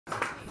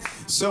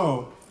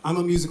So, I'm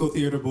a musical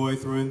theater boy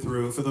through and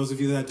through. For those of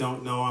you that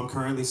don't know, I'm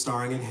currently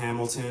starring in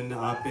Hamilton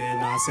up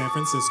in San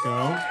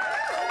Francisco.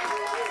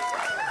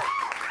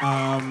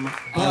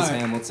 As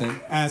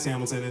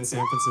Hamilton in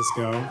San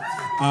Francisco.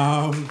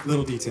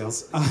 Little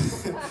details.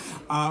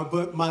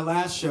 But my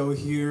last show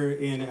here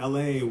in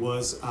LA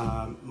was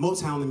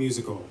Motown the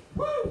Musical.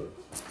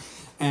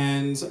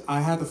 And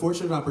I had the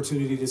fortunate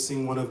opportunity to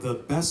sing one of the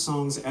best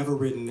songs ever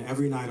written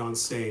every night on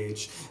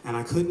stage. And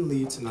I couldn't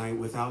leave tonight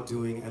without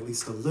doing at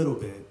least a little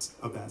bit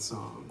of that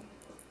song.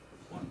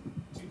 1,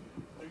 2,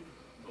 3,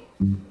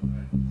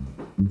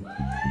 4.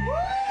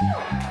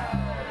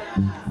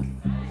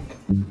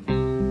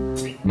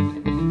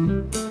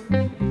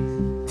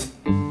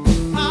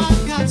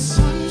 I've got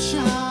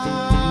sunshine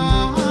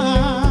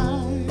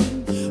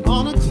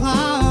on a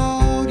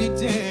cloudy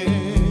day.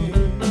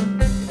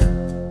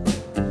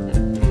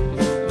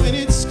 When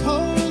it's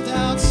cold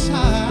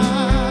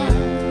outside,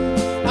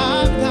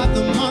 I've got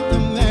the month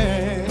of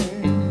May.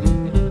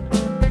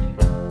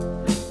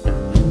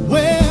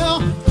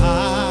 Well,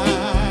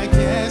 I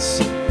guess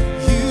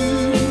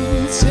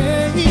you'd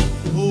say,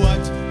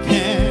 what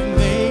can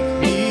make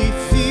me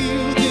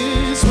feel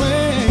this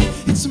way?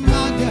 It's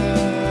my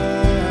girl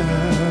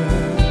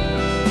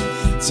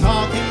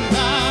talking